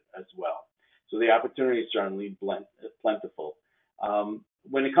offering it as well. So the opportunity is certainly plentiful.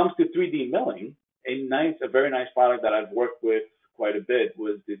 When it comes to 3D milling, a very nice product that I've worked with quite a bit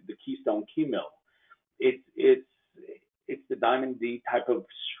was the Keystone Key Mill. It's the Diamond D type of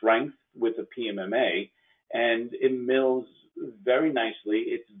strength PMMA, and it mills very nicely.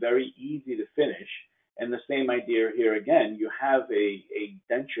 It's very easy to finish. And the same idea here again, you have a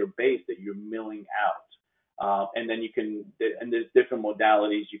denture base that you're milling out. And then and there's different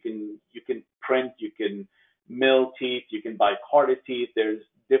modalities. You can print, you can mill teeth, you can buy carded teeth. There's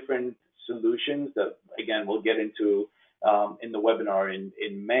different solutions that, again, we'll get into in the webinar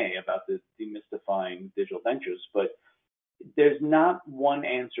in May about the demystifying digital dentures. But there's not one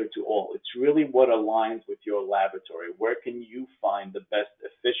answer to all. It's really what aligns with your laboratory. Where can you find the best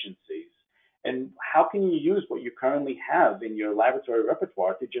efficiencies? And how can you use what you currently have in your laboratory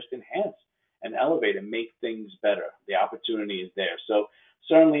repertoire to just enhance and elevate and make things better? The opportunity is there. So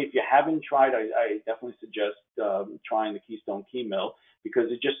certainly, if you haven't tried, I definitely suggest trying the Keystone Key Mill,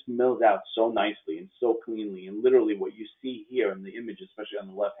 because it just mills out so nicely and so cleanly. And literally what you see here in the image, especially on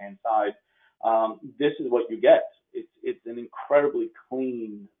the left-hand side, this is what you get. It's an incredibly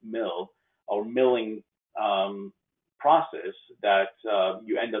clean mill or milling process that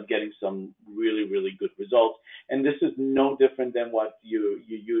you end up getting some really, really good results. And this is no different than what you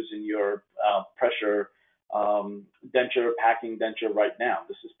use in your pressure denture, packing denture right now.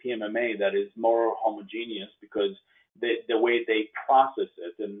 This is PMMA that is more homogeneous because the way they process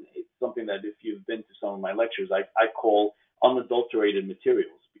it, and it's something that if you've been to some of my lectures, I call unadulterated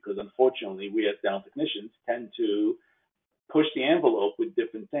materials, because unfortunately we as dental technicians tend to push the envelope with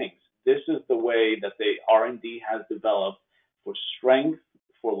different things. This is the way that the R&D has developed for strength,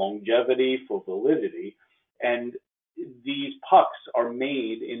 for longevity, for validity, and these pucks are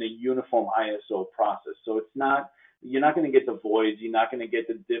made in a uniform ISO process. So it's not, you're not going to get the voids, you're not going to get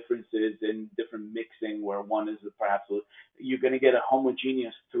the differences in different mixing where one is perhaps, you're going to get a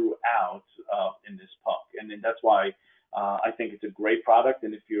homogeneous throughout in this puck. And then that's why I think it's a great product.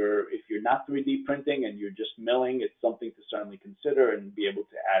 And if you're not 3D printing and you're just milling, it's something to certainly consider and be able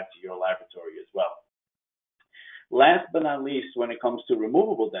to add to your laboratory as well. Last but not least, when it comes to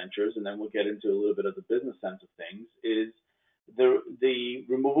removable dentures, and then we'll get into a little bit of the business sense of things, is the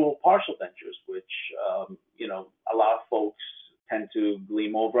removable partial dentures, which a lot of folks tend to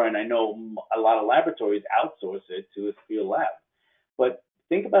gleam over, and I know a lot of laboratories outsource it to a field lab. But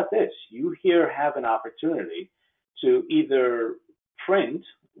think about this: you here have an opportunity to either print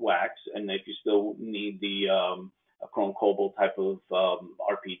wax, and if you still need the chrome cobalt type of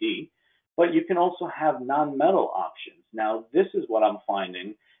RPD, but you can also have non-metal options. Now, this is what I'm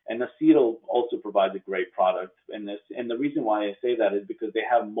finding, and Acetal also provides a great product in this. And the reason why I say that is because they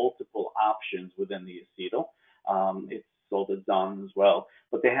have multiple options within the Acetal. It's sold at Zahn as well.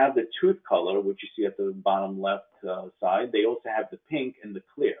 But they have the tooth color, which you see at the bottom left side. They also have the pink and the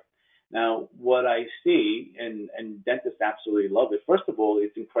clear. Now, what I see, and dentists absolutely love it, first of all,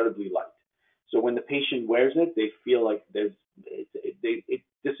 it's incredibly light. So when the patient wears it, they feel like it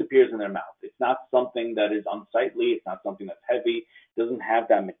disappears in their mouth. It's not something that is unsightly. It's not something that's heavy. It doesn't have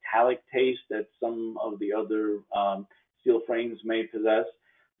that metallic taste that some of the other steel frames may possess.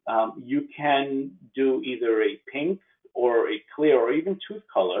 You can do either a pink or a clear or even tooth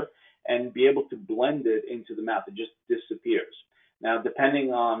color and be able to blend it into the mouth. It just disappears. Now,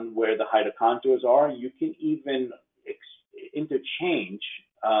 depending on where the height of contours are, you can even interchange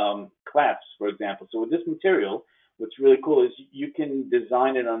clasps, for example. So with this material, what's really cool is you can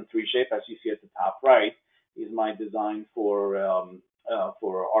design it on 3Shape, as you see at the top right, is my design for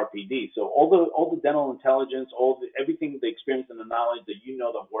RPD. So all the dental intelligence, everything, the experience and the knowledge that you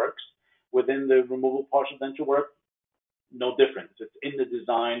know that works within the removable partial denture work, no difference. It's in the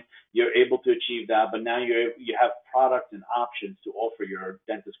design. You're able to achieve that, but now you have products and options to offer your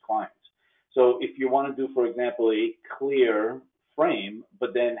dentist clients. So if you want to do, for example, a clear frame,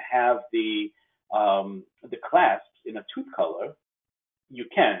 but then have the clasps in a tooth color, you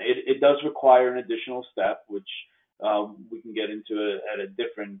can. It does require an additional step, which we can get into at a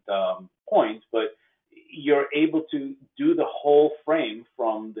different point, but you're able to do the whole frame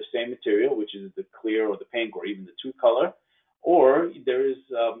from the same material, which is the clear or the pink or even the tooth color, or there is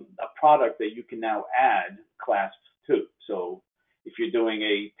a product that you can now add clasps to. So if you're doing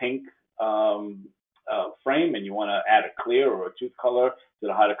a pink frame and you want to add a clear or a tooth color to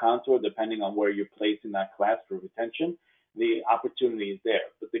the height of contour, depending on where you're placing that clasp for retention, the opportunity is there.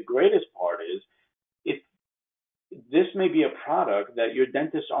 But the greatest part is, if this may be a product that your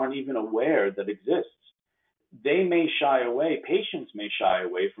dentists aren't even aware that exists, they may shy away, patients may shy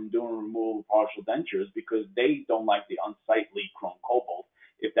away from doing removable partial dentures because they don't like the unsightly chrome cobalt,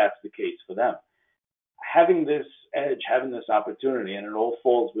 if that's the case for them. Having this edge, having this opportunity, and it all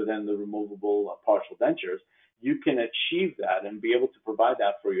falls within the removable partial dentures, you can achieve that and be able to provide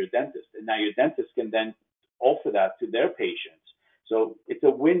that for your dentist. And now your dentist can then offer that to their patients. So it's a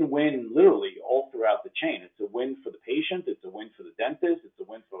win-win literally all throughout the chain. It's a win for the patient, it's a win for the dentist, it's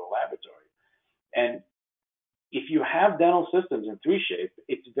a win for the laboratory. And if you have dental systems in 3Shape,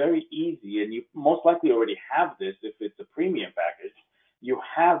 it's very easy, and you most likely already have this if it's a premium package. You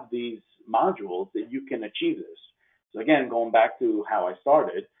have these modules that you can achieve this. So again, going back to how I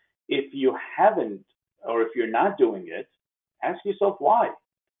started, if you haven't, or if you're not doing it, ask yourself why.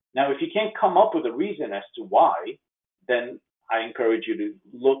 Now, if you can't come up with a reason as to why, then I encourage you to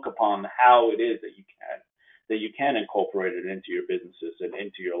look upon how it is that you can incorporate it into your businesses and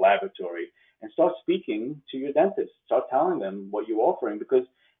into your laboratory, and start speaking to your dentist. Start telling them what you're offering, because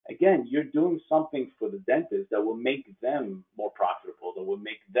again, you're doing something for the dentist that will make them more profitable, that will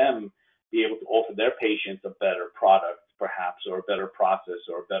make them be able to offer their patients a better product, perhaps, or a better process,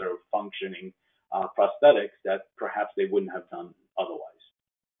 or a better functioning prosthetics that perhaps they wouldn't have done otherwise.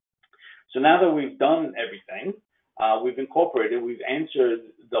 So now that we've done everything, we've incorporated, we've answered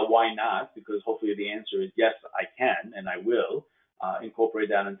the why not, because hopefully the answer is yes, I can and I will incorporate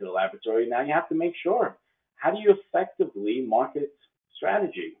that into the laboratory. Now you have to make sure, how do you effectively market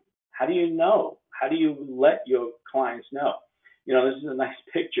strategy? How do you know? How do you let your clients know? You know, this is a nice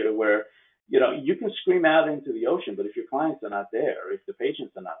picture where, you know, you can scream out into the ocean, but if your clients are not there, if the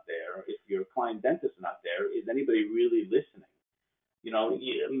patients are not there, if your client dentists are not there, is anybody really listening? You know,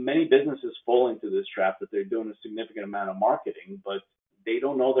 many businesses fall into this trap that they're doing a significant amount of marketing, but they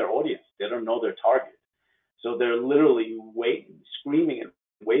don't know their audience. They don't know their target. So they're literally screaming and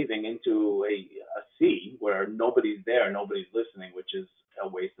waving into a sea where nobody's there, nobody's listening, which is a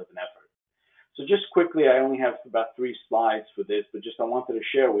waste of an effort. So just quickly, I only have about 3 slides for this, but just I wanted to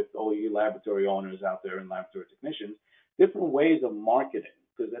share with all you laboratory owners out there and laboratory technicians different ways of marketing.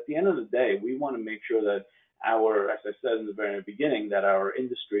 Because at the end of the day, we want to make sure that as I said in the very beginning, that our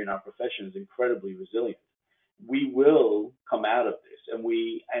industry and our profession is incredibly resilient. We will come out of this,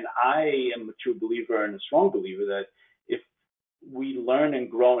 and I am a true believer and a strong believer that if we learn and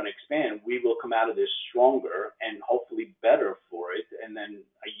grow and expand, we will come out of this stronger and hopefully better for it. And then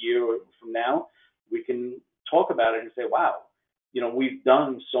a year from now, we can talk about it and say, wow, you know, we've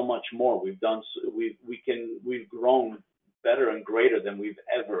done so much more. We've grown better and greater than we've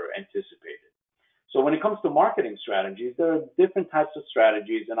ever anticipated. So when it comes to marketing strategies, there are different types of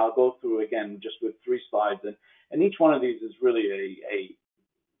strategies, and I'll go through again just with 3 slides, and each one of these is really a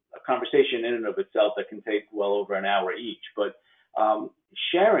conversation in and of itself that can take well over an hour each. But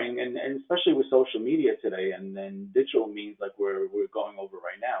sharing, and especially with social media today and digital means like we're going over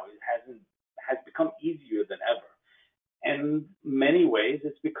right now, it has become easier than ever. And in many ways,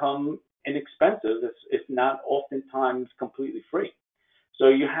 it's become inexpensive, if not oftentimes completely free. So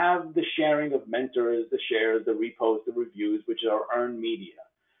you have the sharing of mentors, the shares, the reposts, the reviews, which are earned media.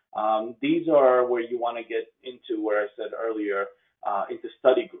 These are where you want to get into, where I said earlier, into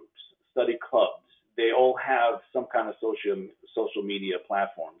study groups, study clubs. They all have some kind of social media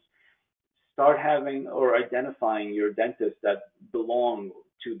platforms. Start having or identifying your dentists that belong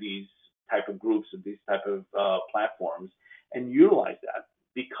to these type of groups, of these type of platforms, and utilize that.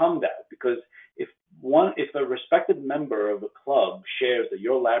 Become that, because if a respected member of a club shares that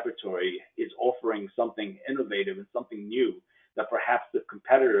your laboratory is offering something innovative and something new that perhaps the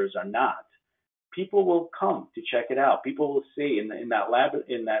competitors are not, people will come to check it out. People will see in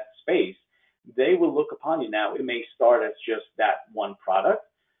that space, they will look upon you. Now, it may start as just that one product,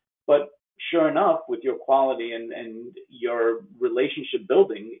 but sure enough, with your quality and your relationship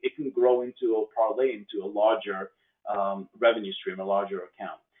building, it can grow into a parlay into a larger revenue stream, a larger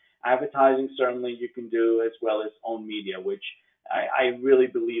account. Advertising, certainly you can do, as well as own media, which I really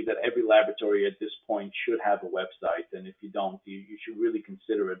believe that every laboratory at this point should have a website. And if you don't, you should really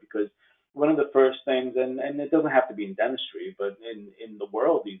consider it, because one of the first things, and it doesn't have to be in dentistry, but in the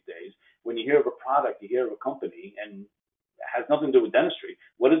world these days, when you hear of a product, you hear of a company, and it has nothing to do with dentistry,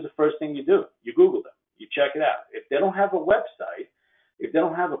 what is the first thing you do? You Google them. You check it out. If they don't have a website, if they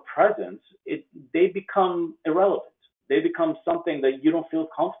don't have a presence, they become irrelevant. They become something that you don't feel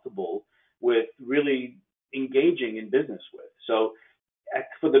comfortable with really engaging in business with. So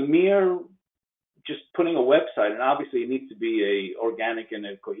for the mere just putting a website, and obviously it needs to be a organic and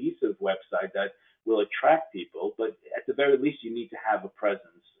a cohesive website that will attract people, but at the very least you need to have a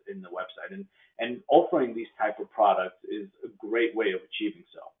presence in the website. And offering these type of products is a great way of achieving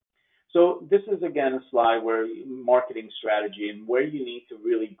so. So this is, again, a slide where marketing strategy and where you need to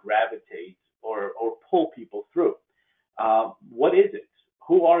really gravitate or pull people through. What is it?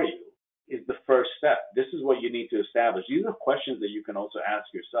 Who are you? Is the first step. This is what you need to establish. These are questions that you can also ask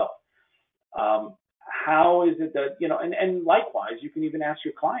yourself. How is it that, and likewise, you can even ask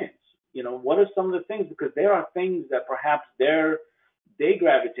your clients, what are some of the things, because there are things that perhaps they're they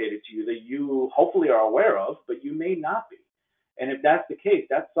gravitated to you that you hopefully are aware of, but you may not be. And if that's the case,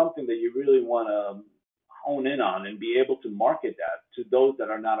 that's something that you really want to hone in on and be able to market that to those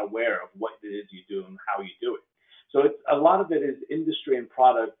that are not aware of what it is you do and how you do it. So it's, a lot of it is industry and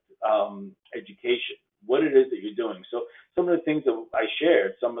product education, what it is that you're doing. So some of the things that I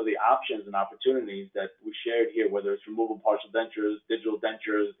shared, some of the options and opportunities that we shared here, whether it's removable partial dentures, digital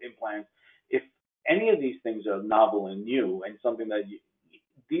dentures, implants, if any of these things are novel and new and something that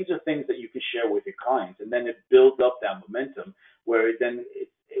these are things that you can share with your clients, and then it builds up that momentum where it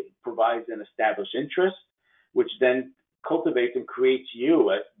provides an established interest, which then cultivates and creates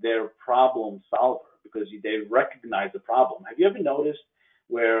you as their problem solver because they recognize the problem. Have you ever noticed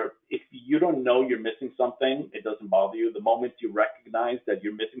where if you don't know you're missing something, it doesn't bother you? The moment you recognize that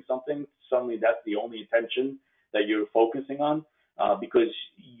you're missing something, suddenly that's the only attention that you're focusing on because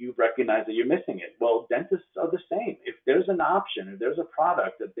you recognize that you're missing it. Well, dentists are the same. If there's an option, if there's a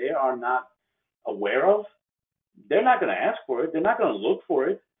product that they are not aware of, they're not going to ask for it. They're not going to look for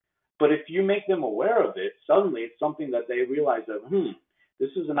it. But if you make them aware of it, suddenly it's something that they realize that, this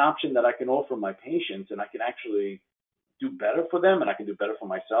is an option that I can offer my patients and I can actually do better for them and I can do better for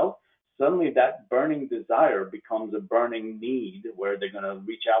myself. Suddenly that burning desire becomes a burning need where they're going to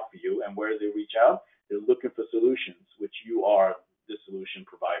reach out for you. And where they reach out, they're looking for solutions, which you are the solution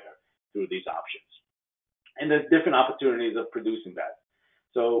provider through these options. And there's different opportunities of producing that.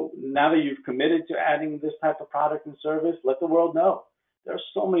 So now that you've committed to adding this type of product and service, let the world know. There are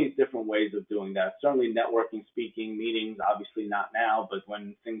so many different ways of doing that. Certainly networking, speaking, meetings, obviously not now, but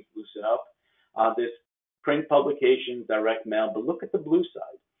when things loosen up. There's print publications, direct mail, but look at the blue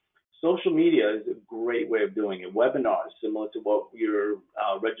side. Social media is a great way of doing it. Webinars, similar to what you're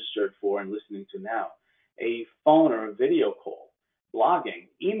registered for and listening to now. A phone or a video call, blogging,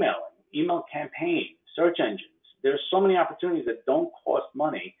 emailing, email campaign, search engines. There's so many opportunities that don't cost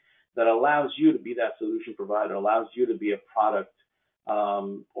money that allows you to be that solution provider, allows you to be a product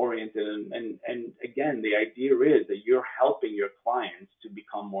oriented. And again, the idea is that you're helping your clients to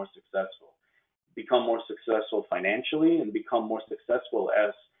become more successful financially and become more successful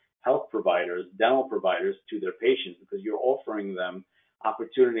as health providers, dental providers to their patients, because you're offering them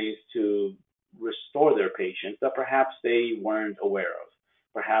opportunities to restore their patients that perhaps they weren't aware of.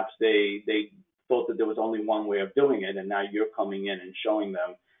 Perhaps they thought that there was only one way of doing it, and now you're coming in and showing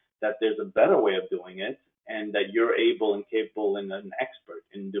them that there's a better way of doing it and that you're able and capable and an expert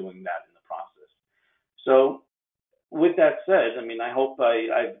in doing that in the process. So with that said, I mean, I hope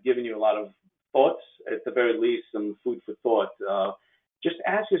I've given you a lot of thoughts, at the very least, some food for thought. Just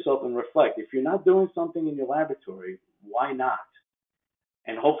ask yourself and reflect. If you're not doing something in your laboratory, why not?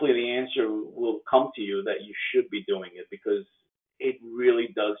 And hopefully the answer will come to you that you should be doing it, because it really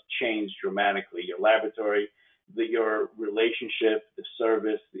does change dramatically your laboratory, your relationship, the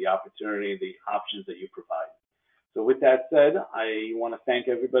service, the opportunity, the options that you provide. So with that said, I want to thank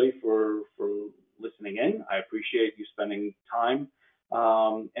everybody for listening in. I appreciate you spending time,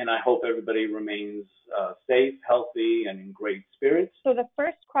 and I hope everybody remains safe, healthy, and in great spirits. So the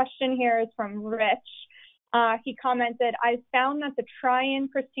first question here is from Rich. He commented, I found that the try-in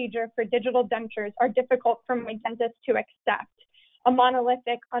procedure for digital dentures are difficult for my dentist to accept. A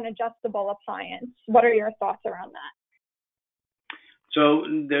monolithic, unadjustable appliance. What are your thoughts around that? So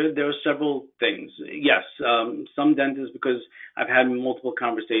there are several things. Yes, some dentists, because I've had multiple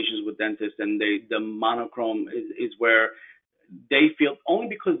conversations with dentists, and the monochrome is where they feel, only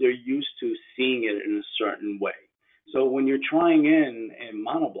because they're used to seeing it in a certain way. So when you're trying in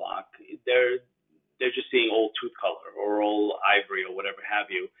monoblock, they're just seeing old tooth color or old ivory or whatever have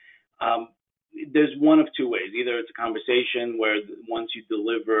you. There's one of two ways. Either it's a conversation where once you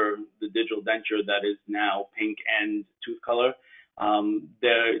deliver the digital denture that is now pink and tooth color,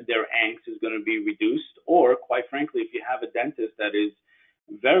 their angst is going to be reduced. Or, quite frankly, if you have a dentist that is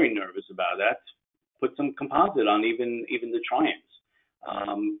very nervous about that, put some composite on even the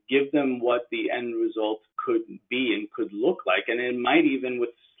try-ins. Give them what the end result could be and could look like, and it might even, with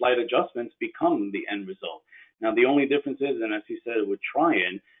slight adjustments, become the end result. Now, the only difference is, and as he said, with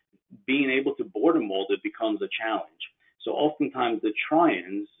try-in, being able to border mold it becomes a challenge. So oftentimes the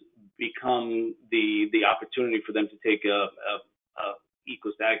try-ins become the opportunity for them to take a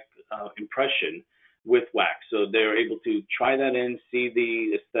ecostatic impression with wax. So they're able to try that in, see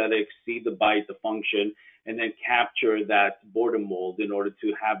the aesthetics, see the bite, the function, and then capture that border mold in order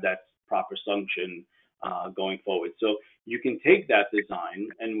to have that proper suction going forward. So you can take that design,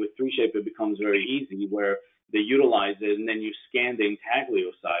 and with 3Shape it becomes very easy, where they utilize it, and then you scan the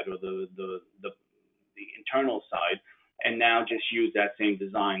intaglio side or the internal side, and now just use that same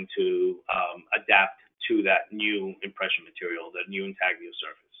design to adapt to that new impression material, that new intaglio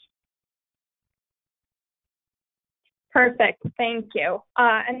surface. Perfect. Thank you.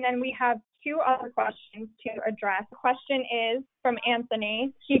 And then we have two other questions to address. The question is from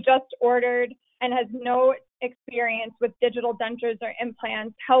Anthony. He just ordered and has no experience with digital dentures or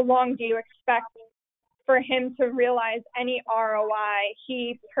implants. How long do you expect for him to realize any ROI?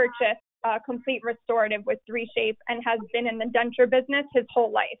 He purchased a complete restorative with 3Shape and has been in the denture business his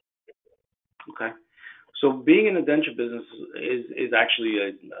whole life. Okay. So being in the denture business is actually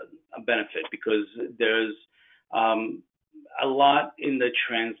a benefit, because there's a lot in the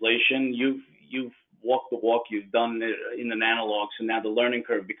translation. You've walked the walk, you've done it in an analog, so now the learning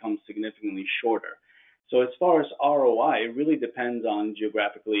curve becomes significantly shorter. So as far as ROI, it really depends on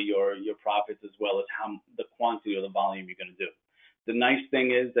geographically your profits, as well as how the quantity or the volume you're going to do. The nice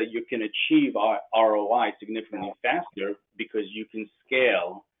thing is that you can achieve ROI significantly faster because you can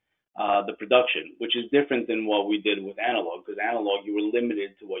scale the production, which is different than what we did with analog, because analog, you were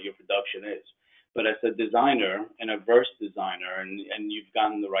limited to what your production is. But as a designer and a versed designer, and you've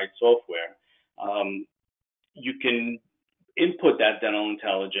gotten the right software, you can input that dental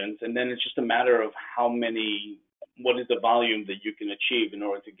intelligence, and then it's just a matter of what is the volume that you can achieve in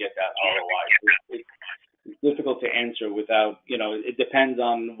order to get that ROI. It's difficult to answer without, it depends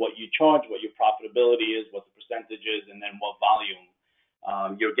on what you charge, what your profitability is, what the percentage is, and then what volume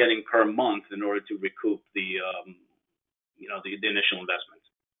you're getting per month in order to recoup the initial investment.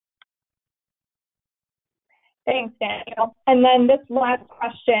 Thanks, Daniel. And then this last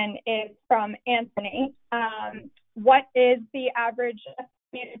question is from Anthony. What is the average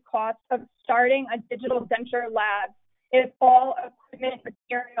estimated cost of starting a digital denture lab if all equipment,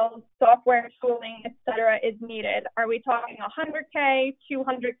 materials, software, tooling, etc. is needed? Are we talking $100K,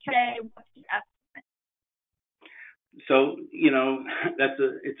 $200K? What's the estimate? So,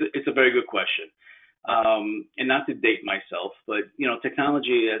 it's a very good question. And not to date myself, but,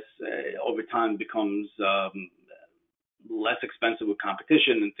 technology has over time becomes less expensive with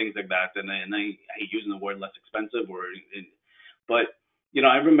competition and things like that. And I hate using the word less expensive, but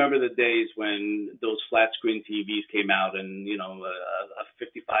I remember the days when those flat screen TVs came out, and a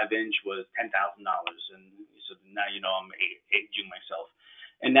 55-inch was $10,000, and so now I'm aging myself.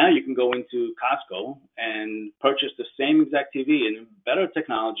 And now you can go into Costco and purchase the same exact TV and better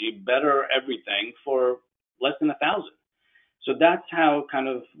technology, better everything for less than $1,000. So that's how kind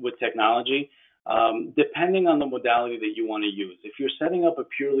of with technology, depending on the modality that you want to use. If you're setting up a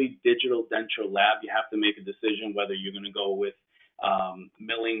purely digital denture lab, you have to make a decision whether you're going to go with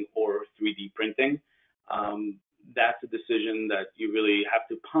milling or 3D printing. That's a decision that you really have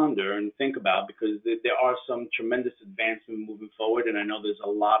to ponder and think about, because there are some tremendous advancement moving forward, and I know there's a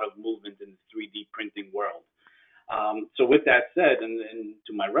lot of movement in the 3D printing world. So with that said, and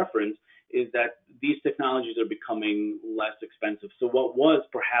to my reference, is that these technologies are becoming less expensive. So what was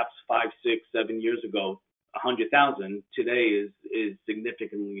perhaps 5, 6, 7 years ago $100,000 today is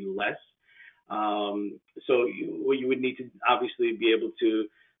significantly less. So you would need to obviously be able to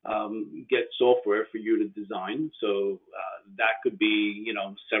get software for you to design. So that could be,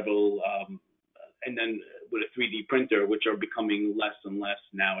 several, and then with a 3D printer, which are becoming less and less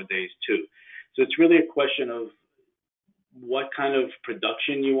nowadays too. So it's really a question of what kind of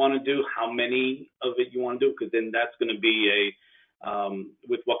production you want to do, how many of it you want to do, because then that's going to be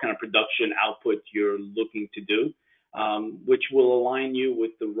with what kind of production output you're looking to do. Which will align you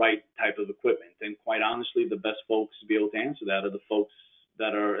with the right type of equipment. And quite honestly, the best folks to be able to answer that are the folks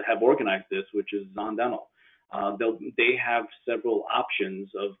that have organized this, which is Zahn Dental. They have several options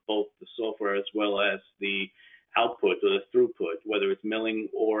of both the software as well as the output or the throughput, whether it's milling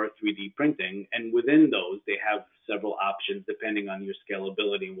or 3D printing. And within those, they have several options depending on your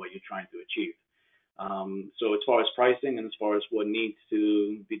scalability and what you're trying to achieve. So as far as pricing and as far as what needs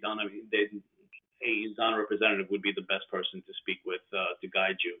to be done, a Zahn representative would be the best person to speak with to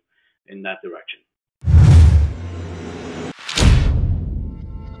guide you in that direction.